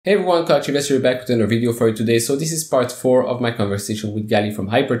Hey everyone, Coach Investor back with another video for you today. So this is part 4 of my conversation with Gali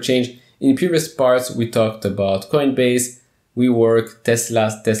from Hyperchange. In previous parts, we talked about Coinbase, WeWork,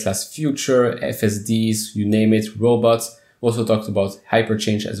 Tesla's future, FSDs, you name it, robots. We also talked about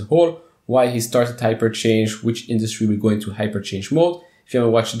Hyperchange as a whole, why he started Hyperchange, which industry will go into Hyperchange mode. If you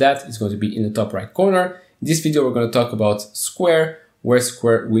haven't watched that, it's going to be in the top right corner. In this video, we're going to talk about Square, where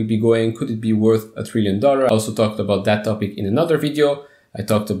Square will be going. Could it be worth $1 trillion? I also talked about that topic in another video. I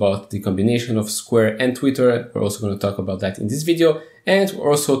talked about the combination of Square and Twitter. We're also going to talk about that in this video. And we're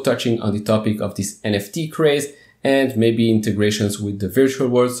also touching on the topic of this NFT craze and maybe integrations with the virtual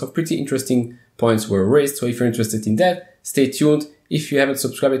world. So pretty interesting points were raised. So if you're interested in that, stay tuned. If you haven't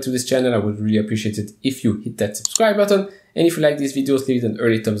subscribed to this channel, I would really appreciate it if you hit that subscribe button. And if you like these videos, leave it an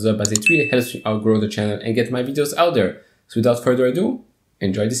early thumbs up as it really helps me outgrow the channel and get my videos out there. So without further ado,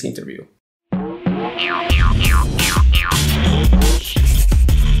 enjoy this interview.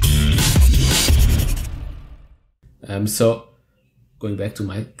 So going back to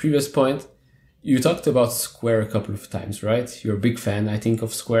my previous point, you talked about Square a couple of times, right? You're a big fan, I think,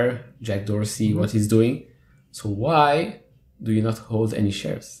 of Square, Jack Dorsey, what he's doing. So why do you not hold any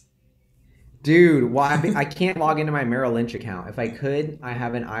shares? Dude, why? I can't log into my Merrill Lynch account. If I could, I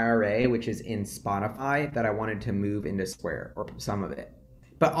have an IRA, which is in Spotify, that I wanted to move into Square, or some of it.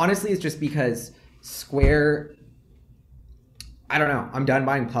 But honestly, it's just because Square, I don't know. I'm done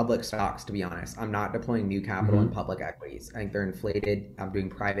buying public stocks, to be honest. I'm not deploying new capital in public equities. I think they're inflated. I'm doing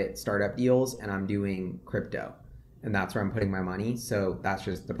private startup deals and I'm doing crypto. And that's where I'm putting my money. So that's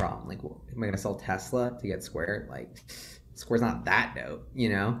just the problem. Like, am I going to sell Tesla to get Square? Like, Square's not that dope, you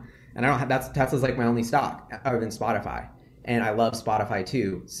know? And I don't have, Tesla's like my only stock other than Spotify. And I love Spotify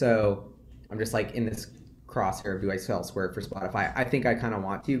too. So I'm just like in this crosshair of, do I sell Square for Spotify? I think I kind of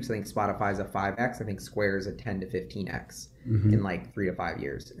want to, because I think Spotify is a 5x. I think Square is a 10 to 15x in like 3 to 5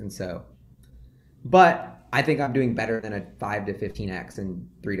 years. And so, but I think I'm doing better than a 5 to 15x in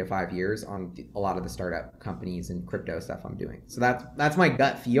 3 to 5 years on a lot of the startup companies and crypto stuff I'm doing. So that's my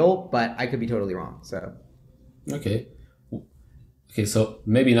gut feel, but I could be totally wrong. So okay, so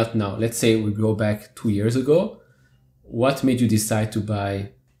maybe not now. Let's say we go back 2 years ago. What made you decide to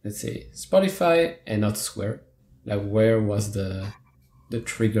buy, let's say, Spotify and not Square? Like, where was the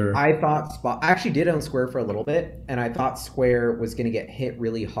trigger? I thought I actually did own Square for a little bit, and I thought Square was going to get hit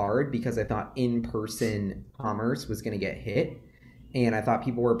really hard because I thought in-person commerce was going to get hit, and I thought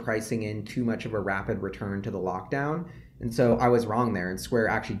people were pricing in too much of a rapid return to the lockdown. And so I was wrong there, and Square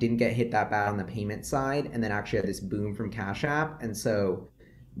actually didn't get hit that bad on the payment side, and then actually had this boom from Cash App. And so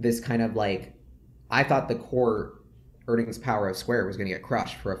this kind of like, I thought the core earnings power of Square was going to get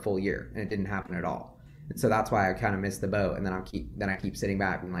crushed for a full year, and it didn't happen at all. And so that's why I kind of missed the boat. And then I keep sitting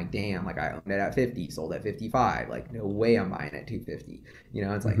back and like, damn, like I owned it at 50, sold at 55. Like, no way I'm buying at 250. You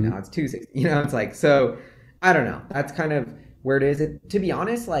know, it's like, now it's 260. You know, it's like, so I don't know. That's kind of where it is. To be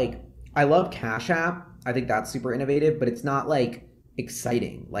honest, like, I love Cash App. I think that's super innovative, but it's not like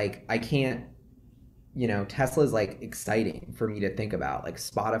exciting. Like, I can't, you know, Tesla's like exciting for me to think about. Like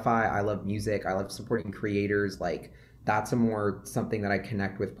Spotify, I love music. I love supporting creators. Like, that's something that I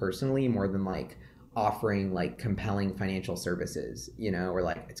connect with personally, more than like offering like compelling financial services, you know, or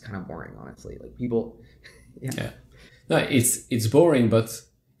like, it's kind of boring, honestly. Like people, yeah. No, it's boring, but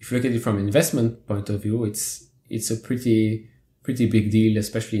if you look at it from an investment point of view, it's a pretty big deal,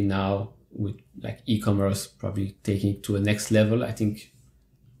 especially now with like e-commerce probably taking it to a next level. I think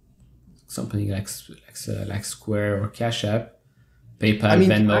something like Square or Cash App, PayPal,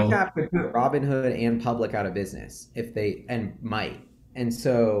 Venmo. Cash App could put Robinhood and Public out of business if they, and might. And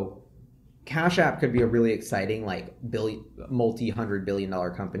so Cash App could be a really exciting, like multi-$100 billion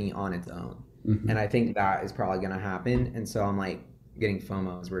company on its own. And I think that is probably going to happen. And so I'm like getting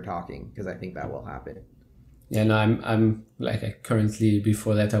FOMO as we're talking, because I think that will happen. Yeah, no, I'm like, I currently,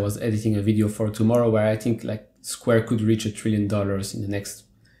 before that, I was editing a video for tomorrow where I think like Square could reach $1 trillion in the next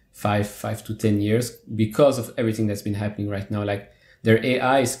 5 to 10 years because of everything that's been happening right now. Like, their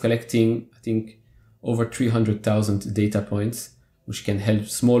AI is collecting, I think, over 300,000 data points, which can help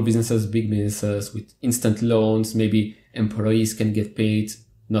small businesses, big businesses with instant loans. Maybe employees can get paid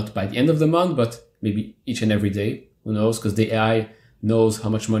not by the end of the month, but maybe each and every day. Who knows? Because the AI knows how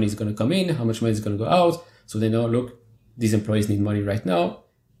much money is going to come in, how much money is going to go out. So they know, look, these employees need money right now,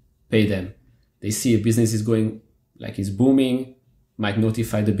 pay them. They see a business is going, like it's booming, might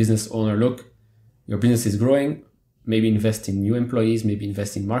notify the business owner, look, your business is growing, maybe invest in new employees, maybe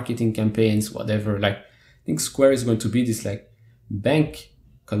invest in marketing campaigns, whatever. Like, I think Square is going to be this like bank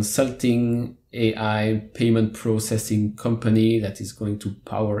consulting AI payment processing company that is going to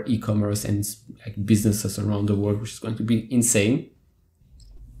power e-commerce and like businesses around the world, which is going to be insane.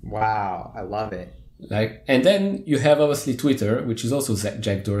 Wow, I love it. Like, and then you have obviously Twitter, which is also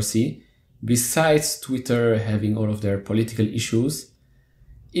Jack Dorsey. Besides Twitter having all of their political issues,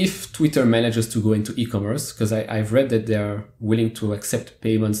 if Twitter manages to go into e-commerce, because I've read that they're willing to accept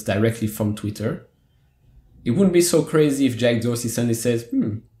payments directly from Twitter, it wouldn't be so crazy if Jack Dorsey suddenly says,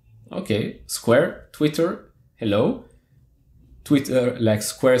 okay, Square, Twitter, hello. Twitter, like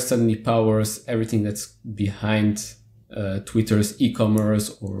Square suddenly powers everything that's behind Twitter's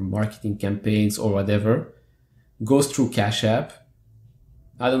e-commerce or marketing campaigns or whatever, goes through Cash App.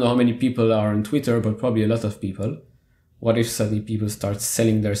 I don't know how many people are on Twitter, but probably a lot of people. What if suddenly people start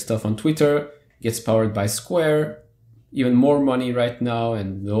selling their stuff on Twitter, gets powered by Square, even more money right now,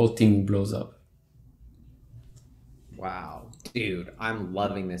 and the whole thing blows up? Wow, dude, I'm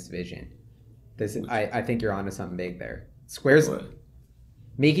loving this vision. I think you're onto something big there. Square's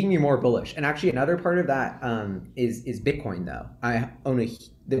making me more bullish. And actually, another part of that is Bitcoin, though.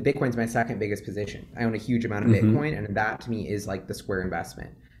 The Bitcoin's my second biggest position. I own a huge amount of Bitcoin, and that to me is like the Square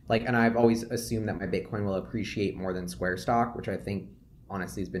investment. Like, and I've always assumed that my Bitcoin will appreciate more than Square stock, which I think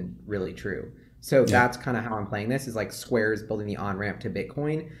honestly has been really true. So that's kind of how I'm playing this. Is like Square is building the on ramp to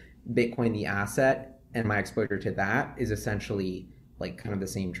Bitcoin, Bitcoin the asset, and my exposure to that is essentially like kind of the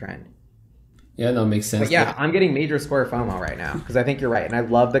same trend. Yeah, that makes sense. But yeah, I'm getting major Square FOMO right now because I think you're right, and I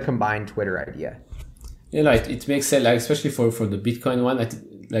love the combined Twitter idea. You know, it makes sense, like especially for the Bitcoin one.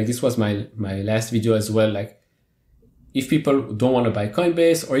 Like this was my last video as well. Like, if people don't want to buy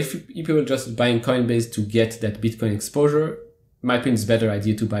Coinbase, or if people are just buying Coinbase to get that Bitcoin exposure, in my opinion, it's a better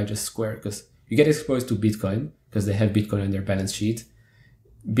idea to buy just Square, because you get exposed to Bitcoin because they have Bitcoin on their balance sheet,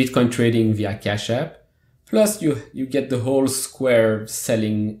 Bitcoin trading via Cash App, plus you get the whole Square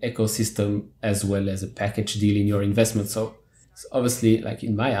selling ecosystem as well as a package deal in your investment. So it's obviously, like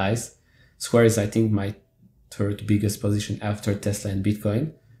in my eyes, Square is, I think, my third biggest position after Tesla and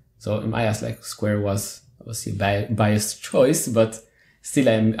Bitcoin. So in my eyes, like Square was obviously a biased choice, but still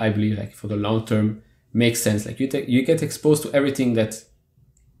I believe like for the long term makes sense. Like you get exposed to everything that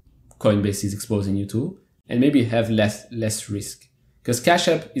Coinbase is exposing you to, and maybe have less risk. Because Cash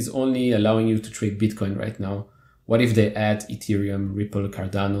App is only allowing you to trade Bitcoin right now. What if they add Ethereum, Ripple,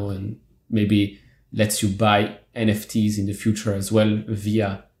 Cardano, and maybe lets you buy NFTs in the future as well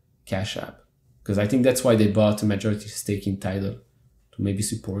via Cash App? Because I think that's why they bought a majority stake in Tidal, to maybe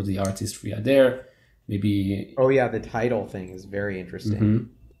support the artist via there. Maybe. Oh yeah, the title thing is very interesting.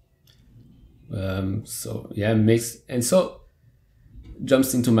 So yeah,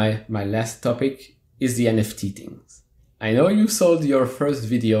 jumps into my last topic is the NFT things. I know you sold your first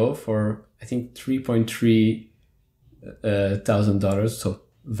video for, I think, $3.3 thousand, so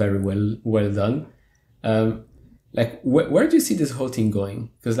very well done. Like, where do you see this whole thing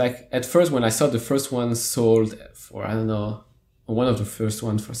going? Because like at first, when I saw the first one sold for, I don't know, one of the first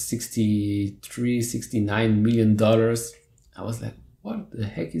ones for $69 million, I was like, what the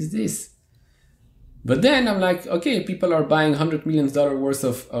heck is this? But then I'm like, okay, people are buying $100 million worth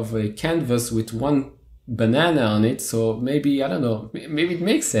of a canvas with one banana on it, so maybe, I don't know, maybe it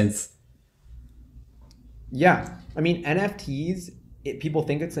makes sense. Yeah, I mean, NFTs, people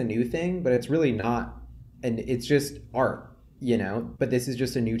think it's a new thing, but it's really not, and it's just art, but this is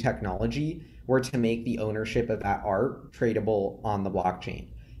just a new technology where to make the ownership of that art tradable on the blockchain.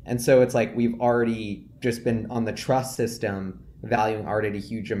 And so it's like we've already just been on the trust system valuing art at a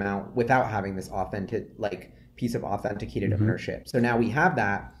huge amount without having this authentic, like, piece of authenticated ownership. So now we have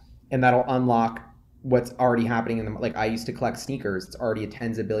that, and that'll unlock what's already happening in the, like, I used to collect sneakers. It's already a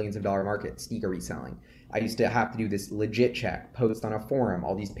tens of billions of dollar market, sneaker reselling. I used to have to do this legit check, post on a forum,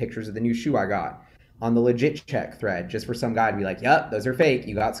 all these pictures of the new shoe I got on the legit check thread, just for some guy to be like, yep, those are fake,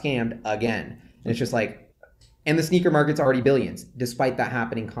 you got scammed again. And it's just like, and the sneaker market's already billions, despite that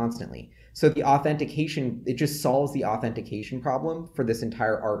happening constantly. So the authentication, it just solves the authentication problem for this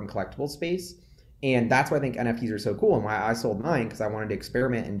entire art and collectible space. And that's why I think NFTs are so cool, and why I sold mine, because I wanted to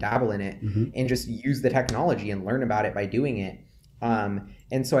experiment and dabble in it and just use the technology and learn about it by doing it.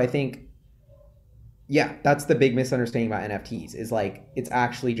 And so I think, yeah, that's the big misunderstanding about NFTs, is like, it's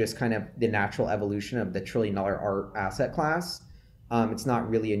actually just kind of the natural evolution of the $1 trillion art asset class. It's not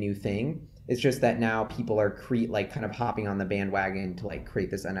really a new thing. It's just that now people are kind of hopping on the bandwagon to like create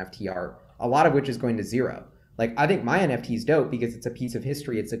this NFT art, a lot of which is going to zero. Like, I think my NFT is dope because it's a piece of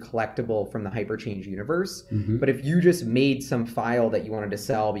history. It's a collectible from the Hyperchange universe. But if you just made some file that you wanted to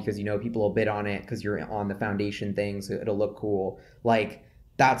sell because people will bid on it because you're on the foundation thing, so it'll look cool, like,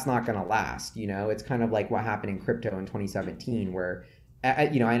 that's not going to last. It's kind of like what happened in crypto in 2017, where,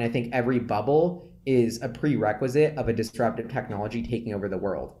 and I think every bubble is a prerequisite of a disruptive technology taking over the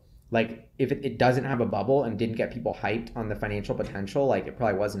world. Like if it doesn't have a bubble and didn't get people hyped on the financial potential, like it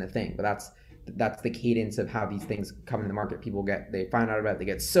probably wasn't a thing. But that's the cadence of how these things come in the market. They find out about it, they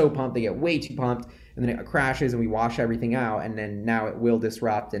get so pumped, they get way too pumped, and then it crashes and we wash everything out, and then now it will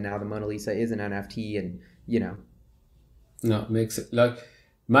disrupt, and now the Mona Lisa is an NFT, and No, makes it like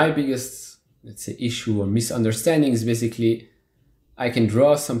my biggest, let's say, issue or misunderstanding is basically I can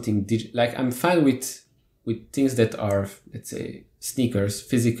draw something like I'm fine with things that are, let's say, sneakers,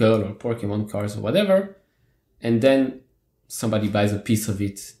 physical or Pokemon cards or whatever, and then somebody buys a piece of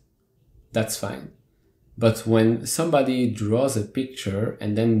it, that's fine. But when somebody draws a picture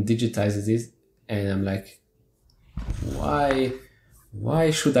and then digitizes it, and I'm like,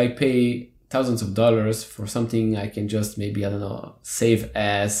 why should I pay thousands of dollars for something I can just maybe, I don't know, save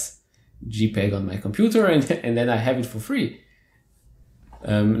as JPEG on my computer and then I have it for free?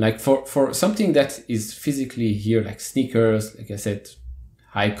 Like for something that is physically here, like sneakers, like I said,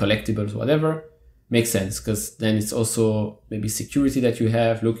 high collectibles, whatever, makes sense, because then it's also maybe security that you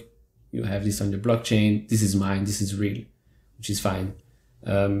have. Look, you have this on your blockchain. This is mine. This is real, which is fine.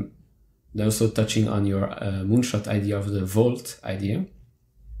 Then also touching on your moonshot idea of the vault idea,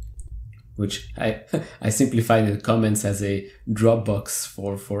 which I simplified in the comments as a Dropbox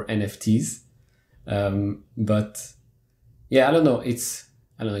for NFTs. But yeah, I don't know. It's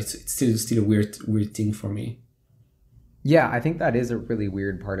still a weird thing for me. Yeah, I think that is a really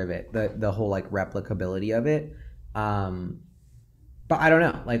weird part of it, the whole like replicability of it. But I don't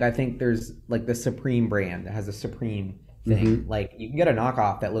know. Like I think there's like the Supreme brand that has a Supreme thing. Mm-hmm. Like you can get a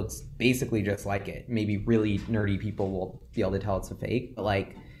knockoff that looks basically just like it. Maybe really nerdy people will be able to tell it's a fake, but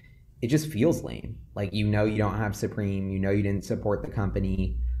like it just feels lame. Like you don't have Supreme, you didn't support the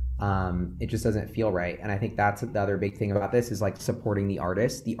company. It just doesn't feel right. And I think that's the other big thing about this is like supporting the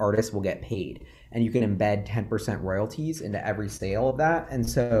artist. The artist will get paid, and you can embed 10% royalties into every sale of that. And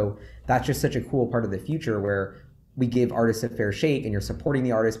so that's just such a cool part of the future where we give artists a fair shake, and you're supporting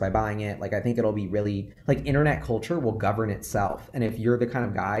the artist by buying it. Like I think it'll be really like internet culture will govern itself. And if you're the kind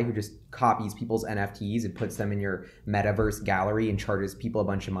of guy who just copies people's NFTs and puts them in your metaverse gallery and charges people a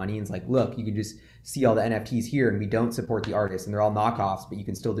bunch of money and it's like, look, you can just see all the NFTs here and we don't support the artists and they're all knockoffs, but you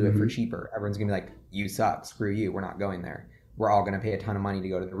can still do it for cheaper. Everyone's gonna be like, you suck, screw you, we're not going there. We're all gonna pay a ton of money to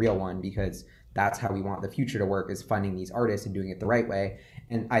go to the real one because that's how we want the future to work, is funding these artists and doing it the right way.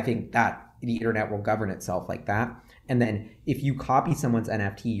 And I think that the internet will govern itself like that. And then if you copy someone's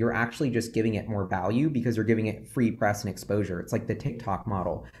NFT, you're actually just giving it more value because you're giving it free press and exposure. It's like the TikTok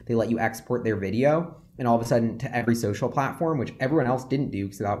model. They let you export their video and all of a sudden to every social platform, which everyone else didn't do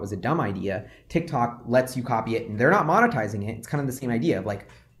because they thought it was a dumb idea. TikTok lets you copy it and they're not monetizing it. It's kind of the same idea of like,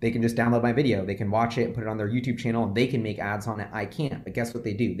 they can just download my video, they can watch it and put it on their YouTube channel and they can make ads on it. I can't. But guess what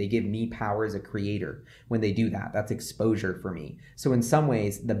they do? They give me power as a creator when they do that. That's exposure for me. So in some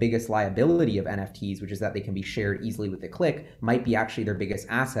ways, the biggest liability of NFTs, which is that they can be shared easily with a click, might be actually their biggest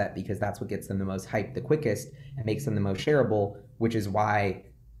asset because that's what gets them the most hype the quickest and makes them the most shareable, which is why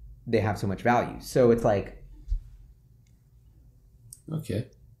they have so much value. So it's like... Okay.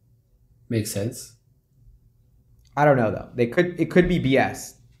 Makes sense. I don't know though. It could be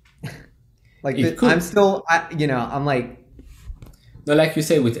BS. I'm like, no, like you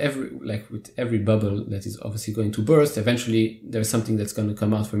say, with every bubble that is obviously going to burst, eventually there's something that's going to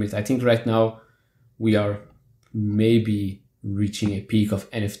come out from it. I think right now we are maybe reaching a peak of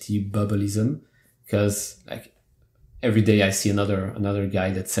NFT bubbleism, because like every day I see another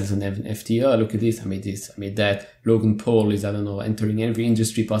guy that sells an NFT. Oh, look at this, I made that. Logan Paul is, I don't know, entering every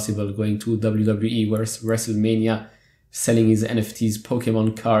industry possible, going to WWE, WrestleMania, selling his NFTs,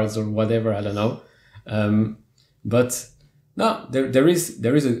 Pokemon cards or whatever, I don't know. But no, there is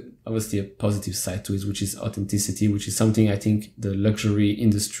obviously a positive side to it, which is authenticity, which is something I think the luxury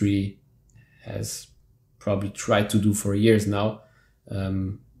industry has probably tried to do for years now.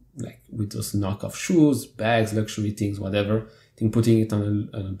 Like with those knockoff shoes, bags, luxury things, whatever. I think putting it on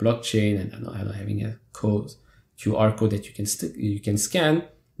a blockchain and having a QR code that you can scan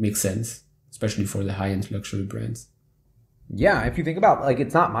makes sense, especially for the high-end luxury brands. Yeah, if you think about, like,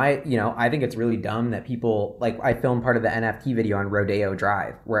 it's not my, I think it's really dumb that people, like, I filmed part of the NFT video on Rodeo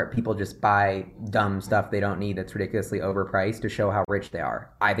Drive, where people just buy dumb stuff they don't need that's ridiculously overpriced to show how rich they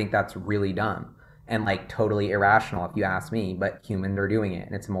are. I think that's really dumb and, like, totally irrational if you ask me, but humans are doing it,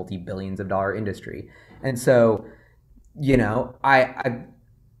 and it's a multi-billions of dollar industry. And so,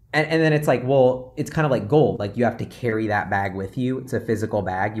 And then it's like, well, it's kind of like gold. Like you have to carry that bag with you. It's a physical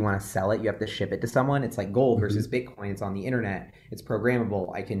bag. You want to sell it. You have to ship it to someone. It's like gold versus Bitcoin. It's on the internet. It's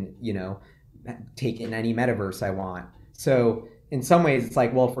programmable. I can, take it in any metaverse I want. So in some ways, it's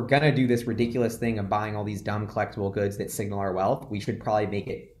like, well, if we're going to do this ridiculous thing of buying all these dumb collectible goods that signal our wealth, we should probably make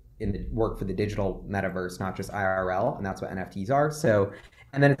it work for the digital metaverse, not just IRL, and that's what NFTs are. So,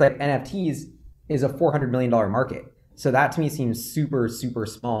 and then it's like NFTs is a $400 million market. So that to me seems super, super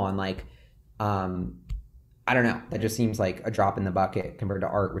small, and like, I don't know, that just seems like a drop in the bucket compared to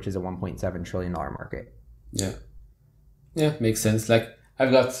art, which is a $1.7 trillion market. Yeah, makes sense. Like,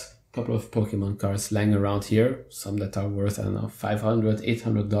 I've got a couple of Pokemon cards lying around here, some that are worth, I don't know, $500,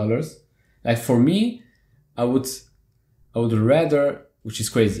 $800. Like, for me, I would rather, which is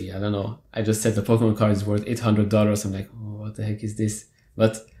crazy, I don't know, I just said the Pokemon card is worth $800. I'm like, oh, what the heck is this?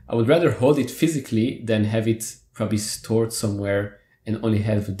 But I would rather hold it physically than have it probably stored somewhere and only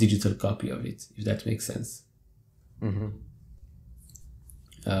have a digital copy of it, if that makes sense. Mm-hmm.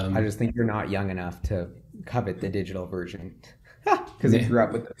 I just think you're not young enough to covet the digital version because you grew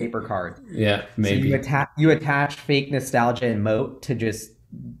up with the paper card. Yeah, maybe. So you attach fake nostalgia and moat to just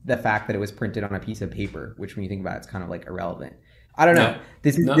the fact that it was printed on a piece of paper, which when you think about it, it's kind of like irrelevant. I don't know.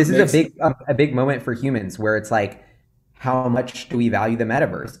 This is a big moment for humans where it's like, how much do we value the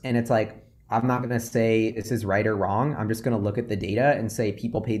metaverse? And it's like, I'm not going to say this is right or wrong. I'm just going to look at the data and say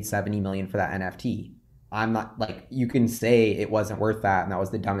people paid $70 million for that NFT. I'm not like, you can say it wasn't worth that and that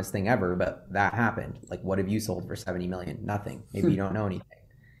was the dumbest thing ever, but that happened. Like, what have you sold for 70 million? Nothing. Maybe you don't know anything.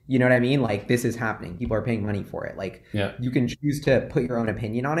 You know what I mean? Like, this is happening. People are paying money for it. Like, you can choose to put your own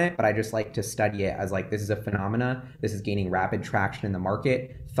opinion on it, but I just like to study it as like, this is a phenomena. This is gaining rapid traction in the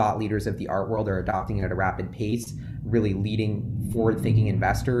market. Thought leaders of the art world are adopting it at a rapid pace. Really leading forward-thinking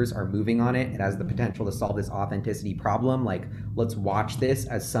investors are moving on it. It has the potential to solve this authenticity problem. Like, let's watch this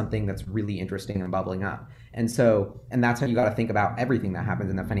as something that's really interesting and bubbling up. And that's how you got to think about everything that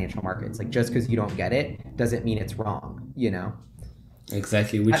happens in the financial markets. Like, just because you don't get it doesn't mean it's wrong, you know?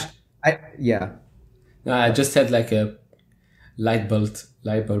 Exactly. Which yeah. No, I just had like a light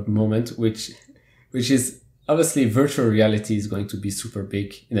bulb moment, which is obviously virtual reality is going to be super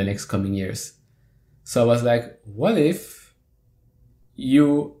big in the next coming years. So I was like, what if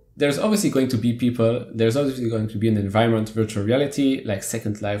there's obviously going to be an environment, virtual reality, like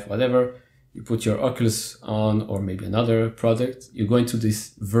Second Life, whatever. You put your Oculus on, or maybe another product, you go into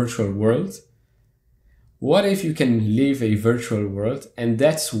this virtual world. What if you can live a virtual world and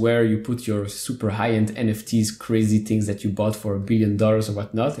that's where you put your super high-end NFTs, crazy things that you bought for $1 billion or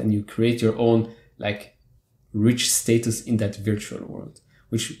whatnot, and you create your own like rich status in that virtual world,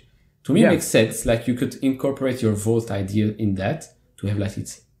 which to me makes sense. Like, you could incorporate your vault idea in that to have like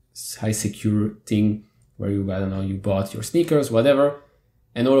its high secure thing where you bought your sneakers, whatever,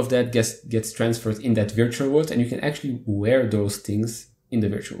 and all of that gets transferred in that virtual world, and you can actually wear those things in the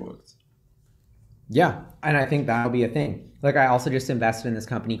virtual world. Yeah, and I think that'll be a thing. Like, I also just invested in this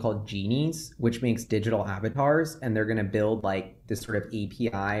company called Genies, which makes digital avatars, and they're going to build like this sort of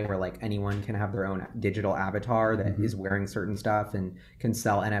API where like anyone can have their own digital avatar that is wearing certain stuff and can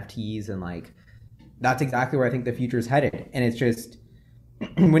sell NFTs, and like that's exactly where I think the future is headed. And it's just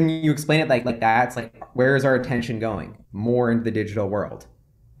when you explain it like that, it's like, where is our attention going? More into the digital world.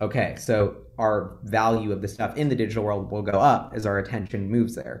 Okay, so our value of the stuff in the digital world will go up as our attention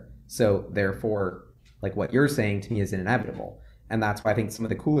moves there. So therefore, like what you're saying to me is inevitable. And that's why I think some of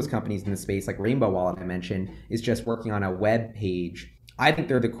the coolest companies in the space, like Rainbow Wallet I mentioned, is just working on a web page. I think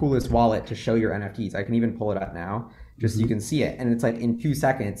they're the coolest wallet to show your NFTs. I can even pull it up now, just so you can see it. And it's like in 2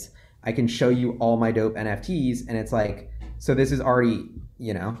 seconds, I can show you all my dope NFTs. And it's like, so this is already,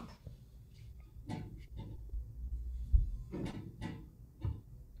 you know.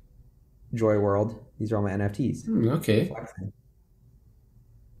 Joy World. These are all my NFTs. Okay. Flexing.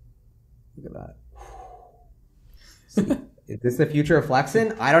 Look at that. Is this the future of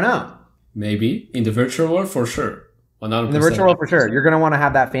flexing? I don't know. Maybe. In the virtual world, for sure. 100%. In the virtual world, for sure. You're going to want to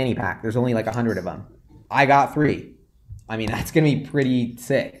have that fanny pack. There's only like 100 of them. I got 3. I mean, that's going to be pretty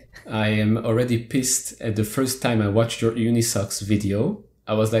sick. I am already pissed at the first time I watched your Unisocks video.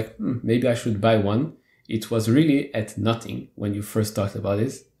 I was like, maybe I should buy one. It was really at nothing when you first talked about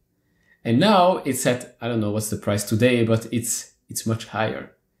it. And now it's at, I don't know what's the price today, but it's much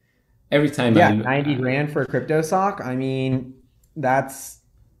higher. Every time 90 grand for a crypto sock. I mean, that's,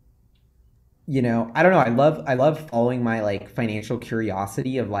 you know, I don't know. I love following my like financial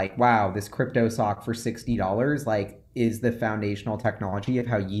curiosity of like, wow, this crypto sock for $60 like is the foundational technology of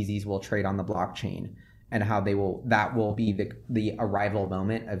how Yeezys will trade on the blockchain, and how that will be the arrival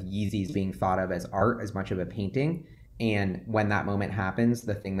moment of Yeezys being thought of as art as much of a painting. And when that moment happens,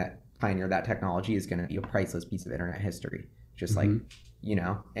 the thing that pioneered that technology is going to be a priceless piece of internet history. Just like, you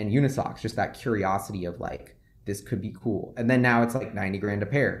know, and Unisocks, just that curiosity of like, this could be cool. And then now it's like 90 grand a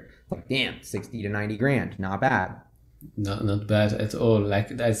pair. It's like, damn, 60 to 90 grand. Not bad. Not bad at all.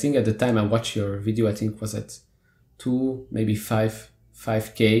 Like, I think at the time I watched your video, I think was at $2, maybe $5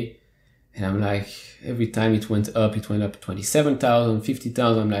 5K. And I'm like, every time it went up 27,000,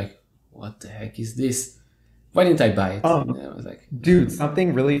 50,000. I'm like, what the heck is this? Why didn't I buy it? And I was like, dude,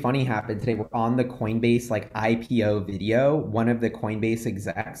 something really funny happened today. We're on the Coinbase like IPO video. One of the Coinbase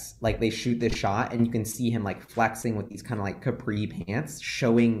execs, like they shoot this shot and you can see him like flexing with these kind of like capri pants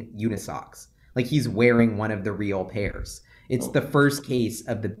showing unisocks. Like he's wearing one of the real pairs. It's the first case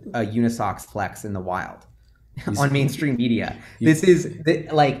of the unisox flex in the wild on mainstream media. This is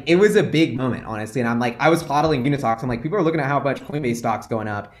like, it was a big moment, honestly. And I'm like, I was hodling unisocks. I'm like, people are looking at how much Coinbase stock's going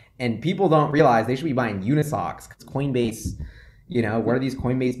up, and people don't realize they should be buying unisocks because Coinbase, you know, what are these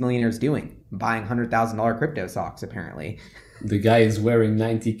Coinbase millionaires doing? Buying $100,000 crypto socks, apparently. The guy is wearing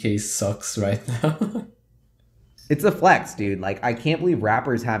 90K socks right now. It's a flex, dude. Like, I can't believe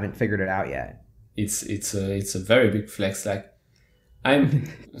rappers haven't figured it out yet. It's a very big flex. Like,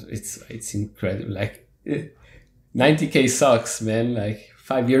 it's incredible. Like, 90K socks, man. Like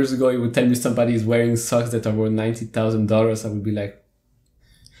 5 years ago, you would tell me somebody is wearing socks that are worth $90,000. I would be like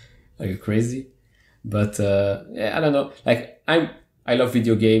crazy. But yeah, I don't know. Like I love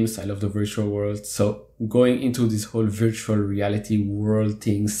video games. I love the virtual world. So going into this whole virtual reality world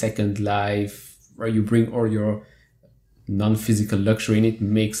thing, Second Life, where you bring all your non-physical luxury in it,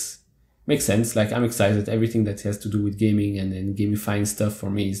 makes sense. Like I'm excited. Everything that has to do with gaming and gamifying stuff for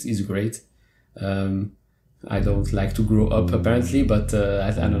me is great. I don't like to grow up apparently, but I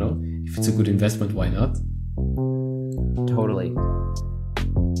don't know, if it's a good investment, why not? Totally.